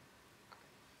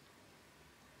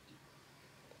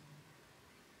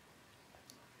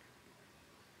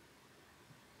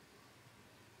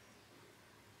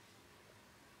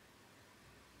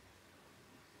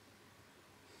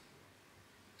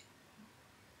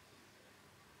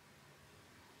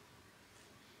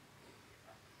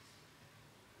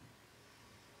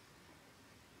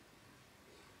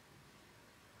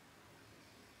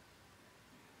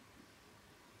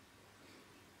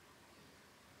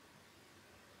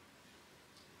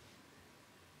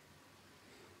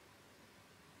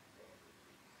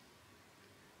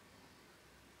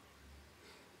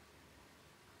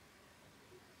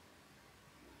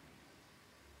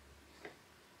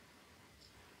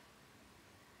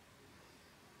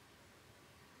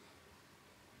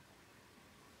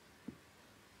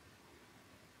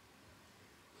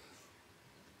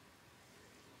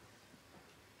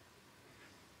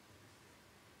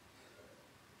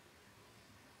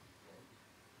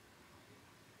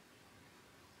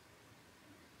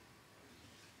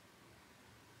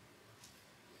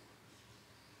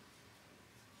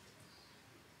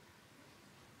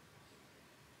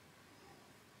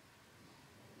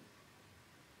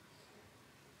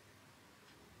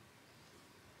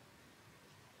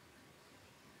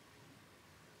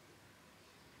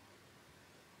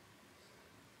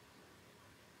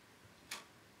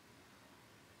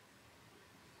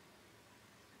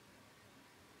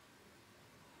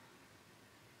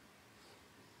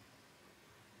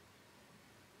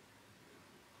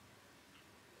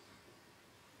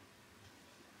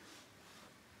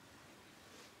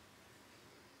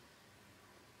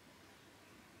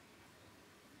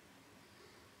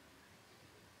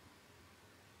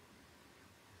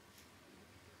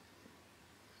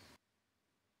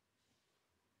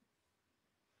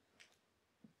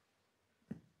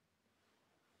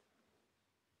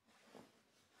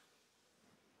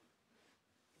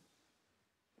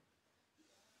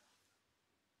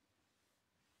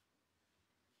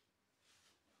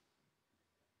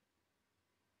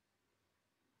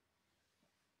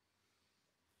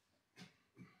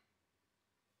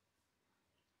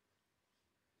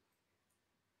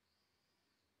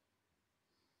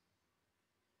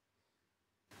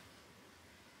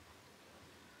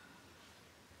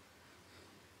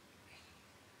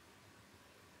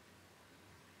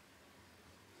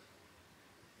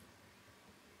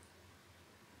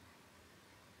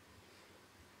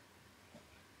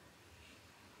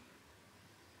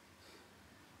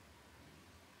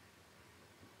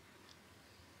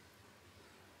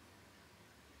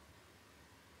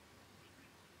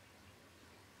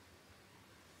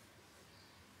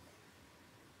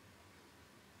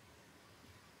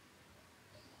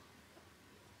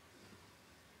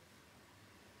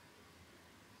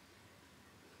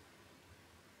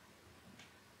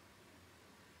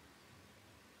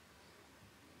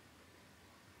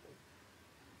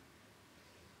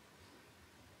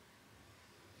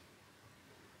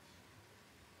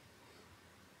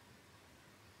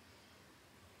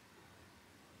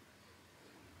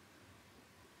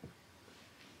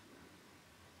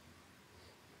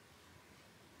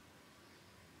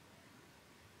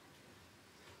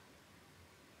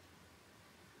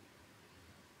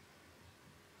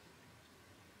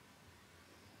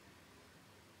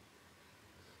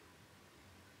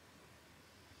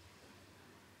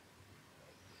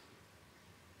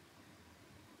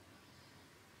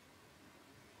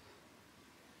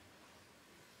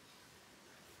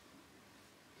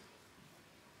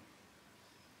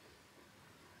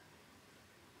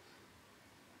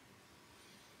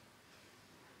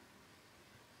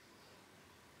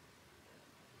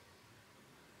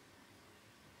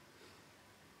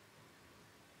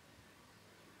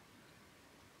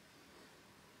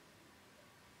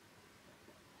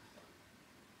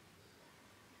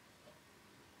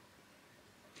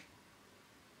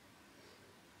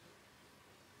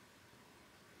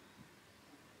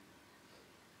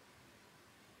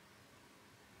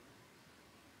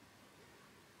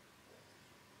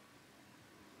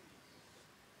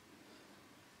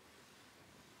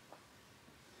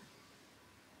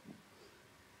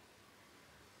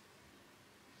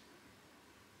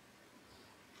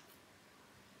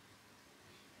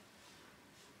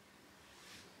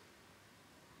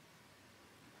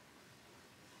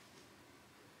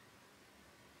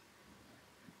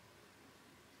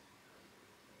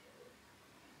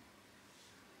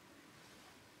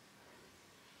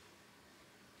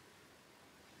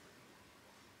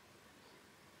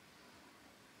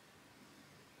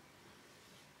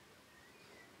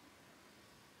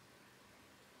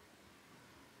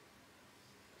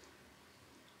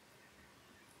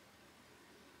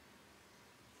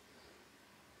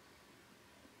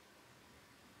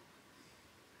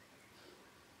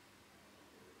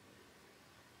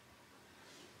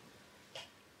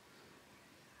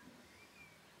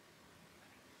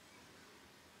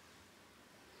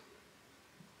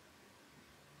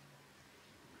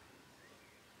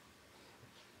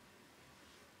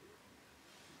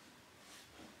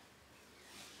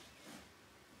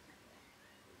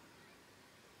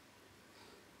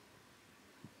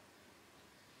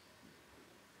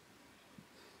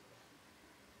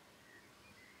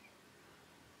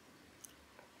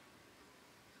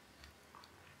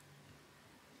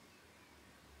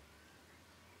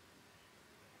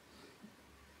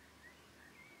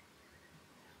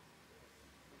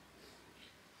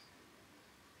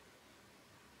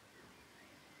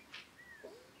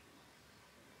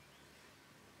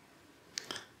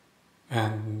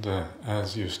 And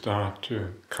as you start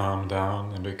to calm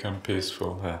down and become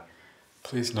peaceful,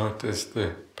 please notice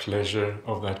the pleasure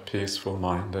of that peaceful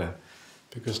mind,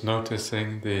 because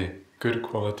noticing the good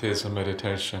qualities of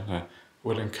meditation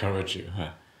will encourage you.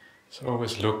 So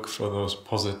always look for those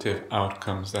positive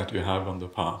outcomes that you have on the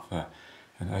path.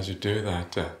 And as you do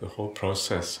that, the whole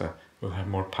process will have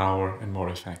more power and more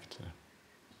effect.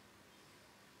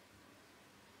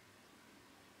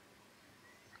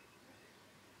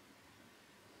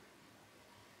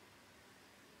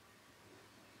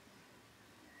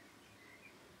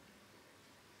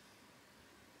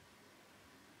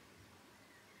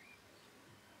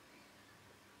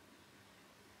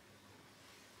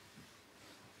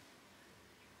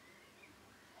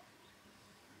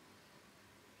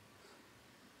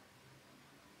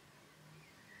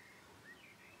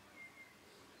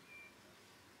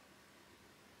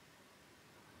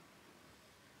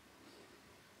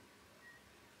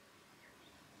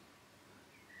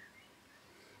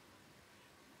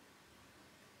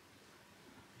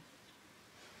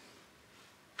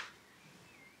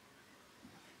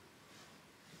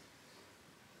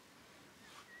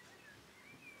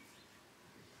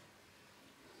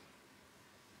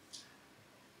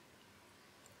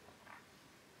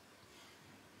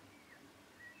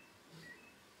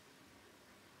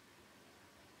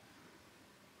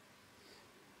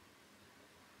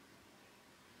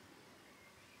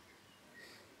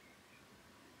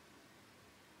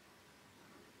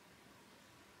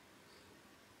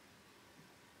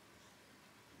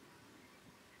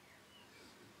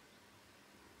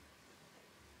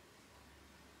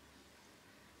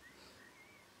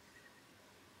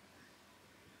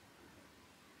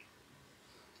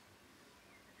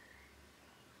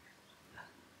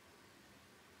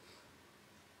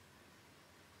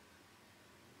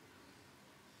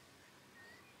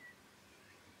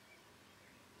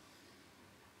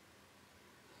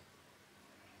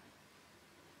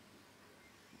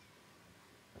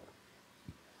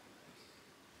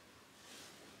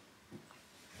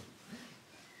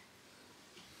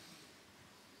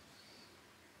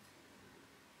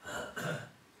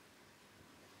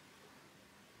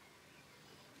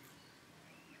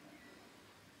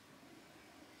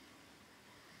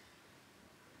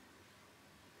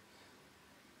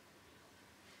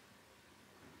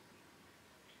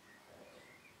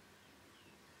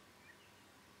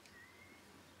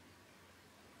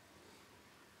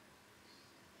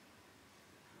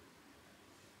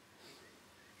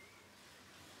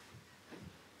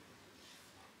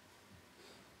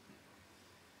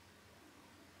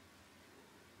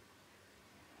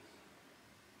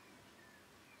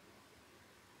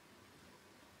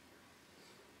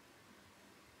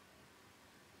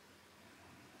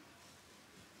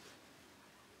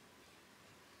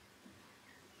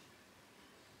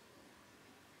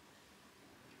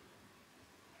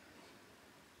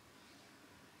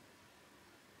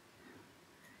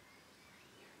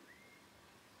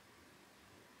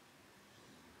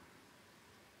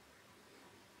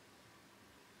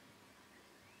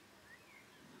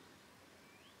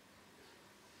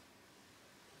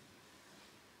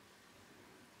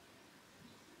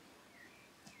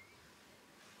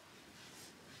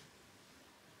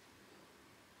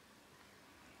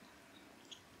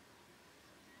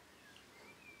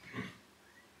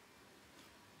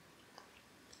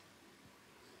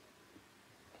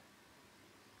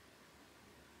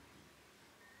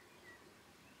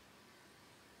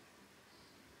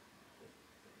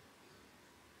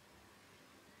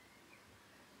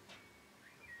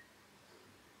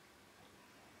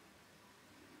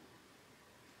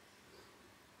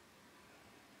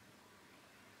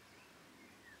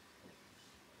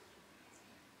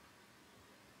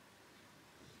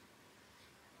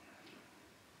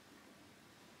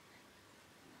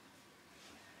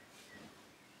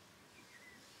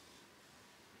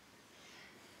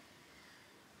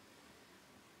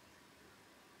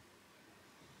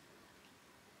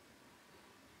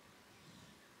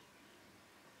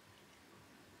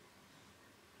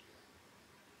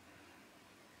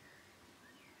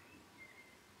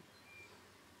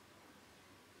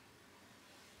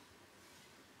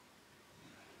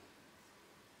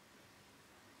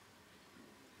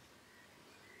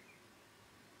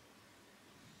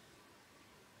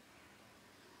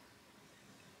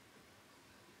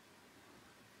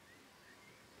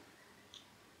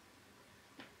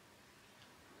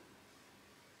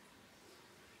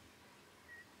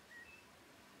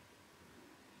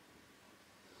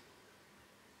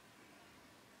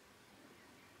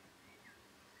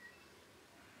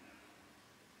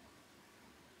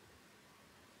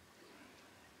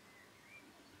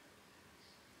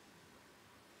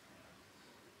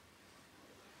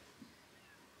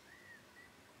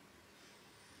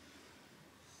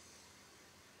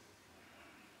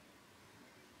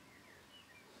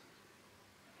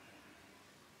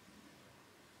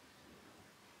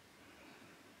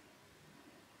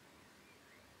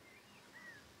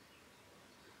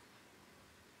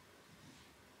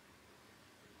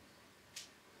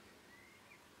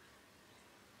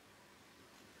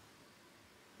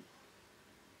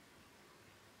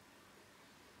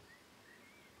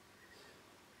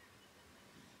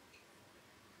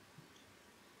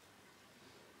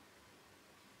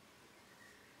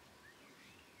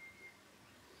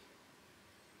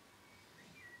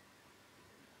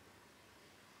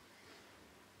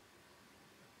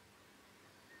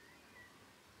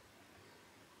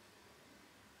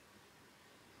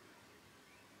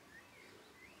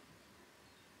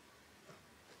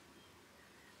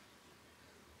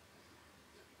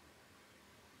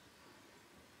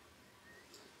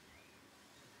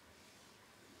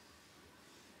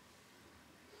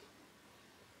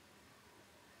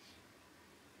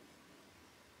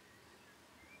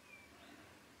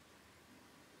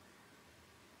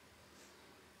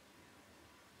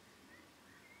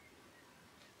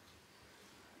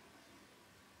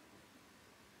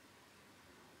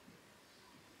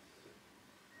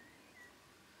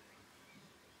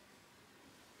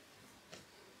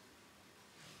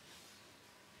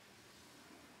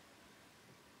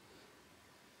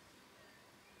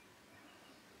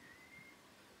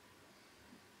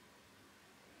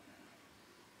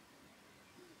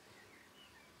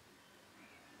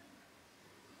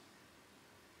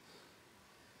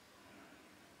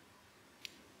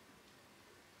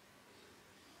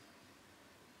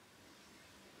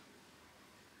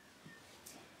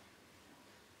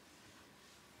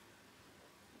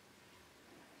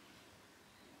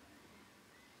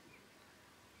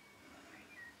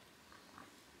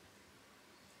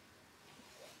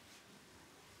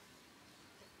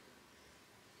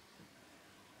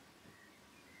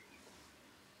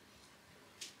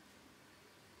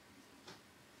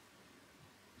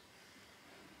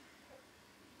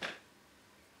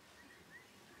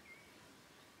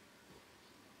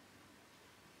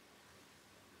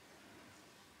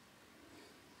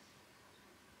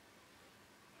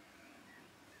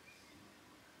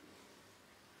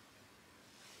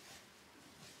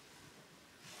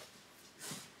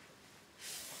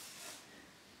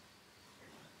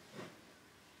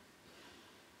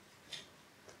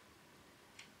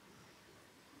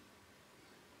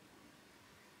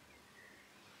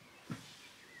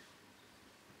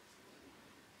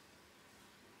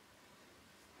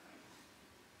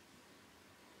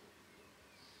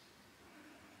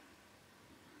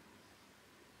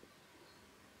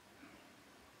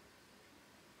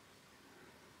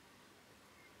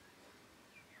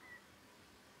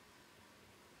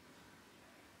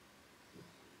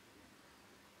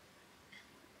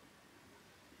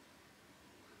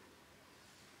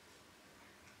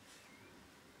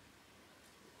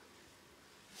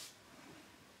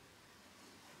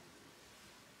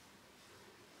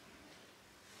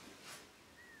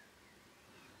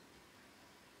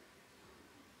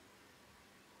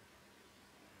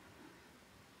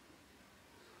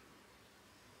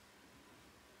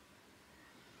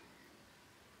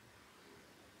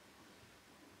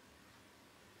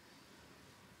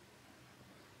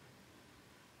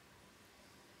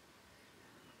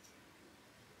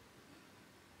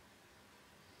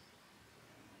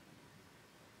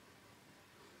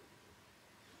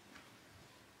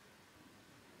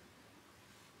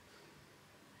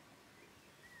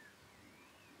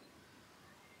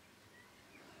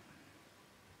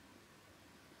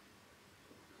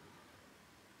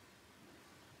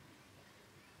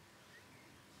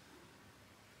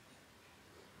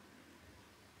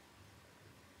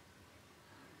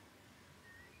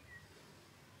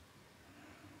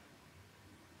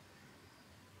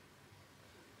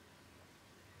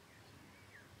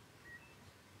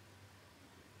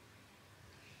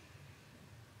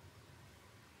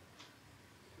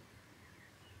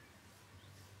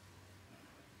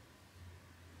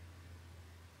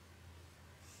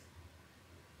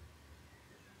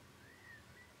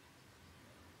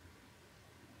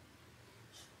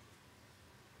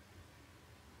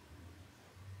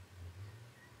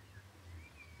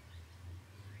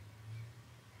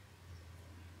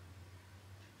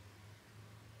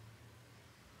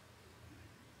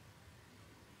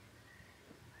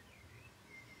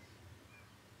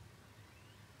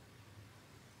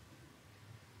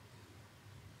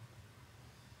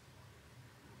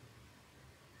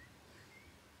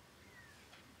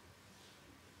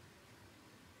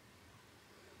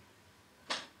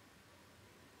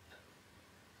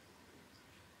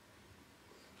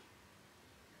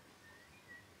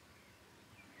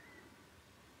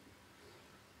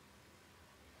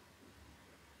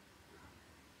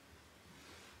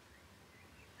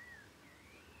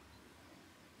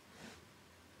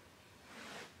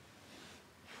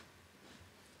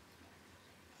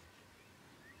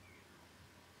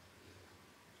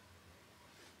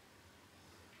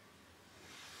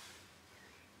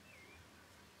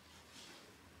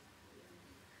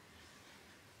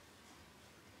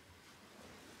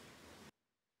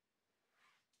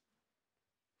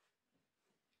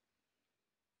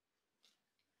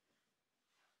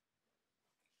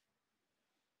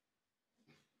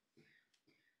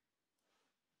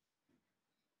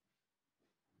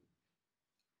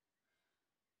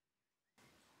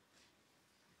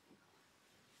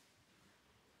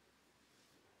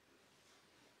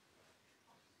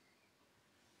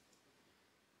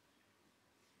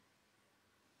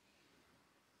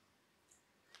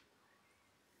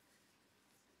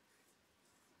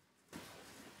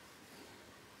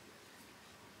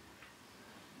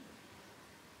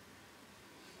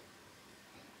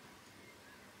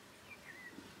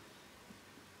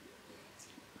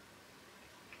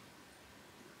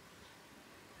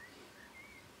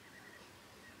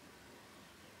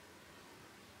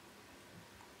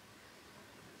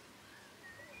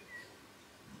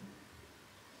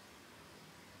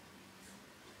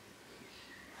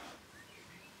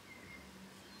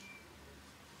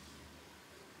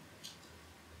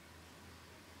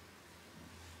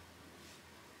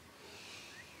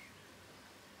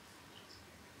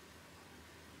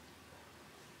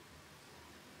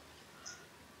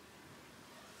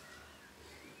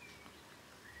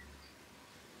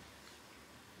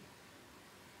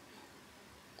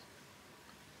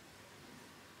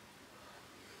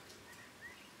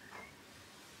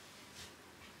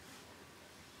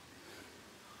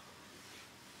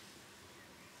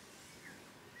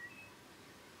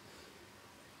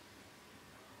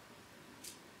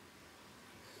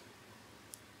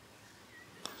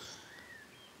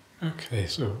 Okay,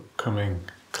 so coming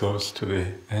close to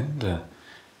the end,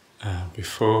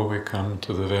 before we come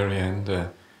to the very end,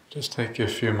 just take a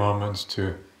few moments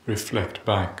to reflect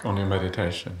back on your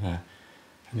meditation.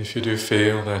 And if you do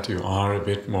feel that you are a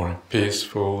bit more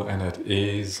peaceful and at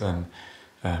ease and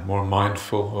more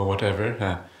mindful or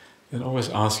whatever, then always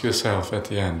ask yourself at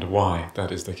the end why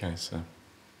that is the case.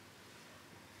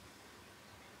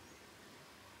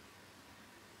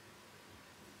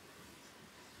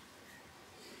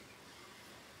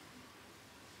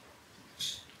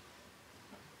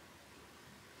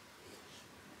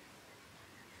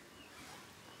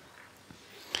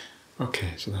 Okay,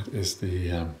 so that is the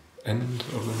end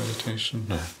of the meditation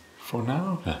for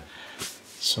now.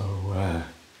 So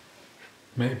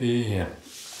maybe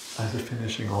as a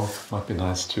finishing off, might be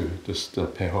nice to just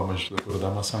pay homage to the Buddha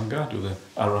Dhamma Sangha, do the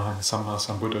Arahant Samma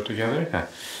Sambuddha together.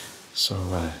 So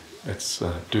let's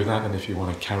do that, and if you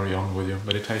want to carry on with your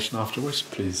meditation afterwards,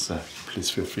 please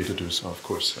feel free to do so, of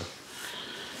course.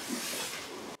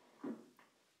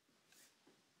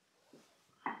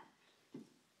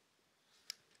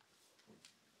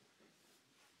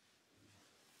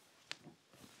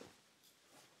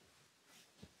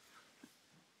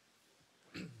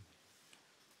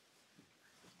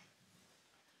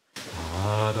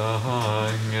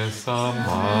 Arahang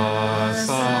Samma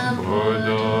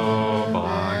Sambuddho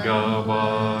Bhagava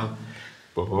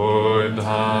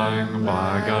Buddhang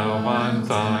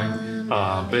Bhagavantang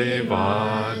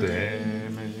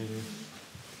Abhivademi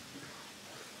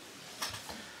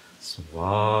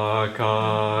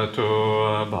Svakato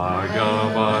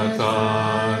Bhagavata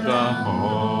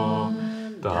Dhammo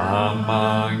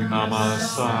Dhammang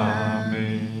Namasami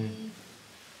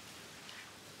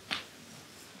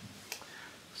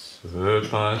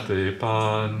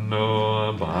Supatipanno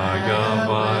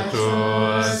Bhagavato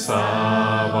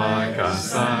Savaka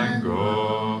Sangho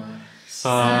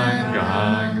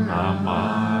Sanghang Namah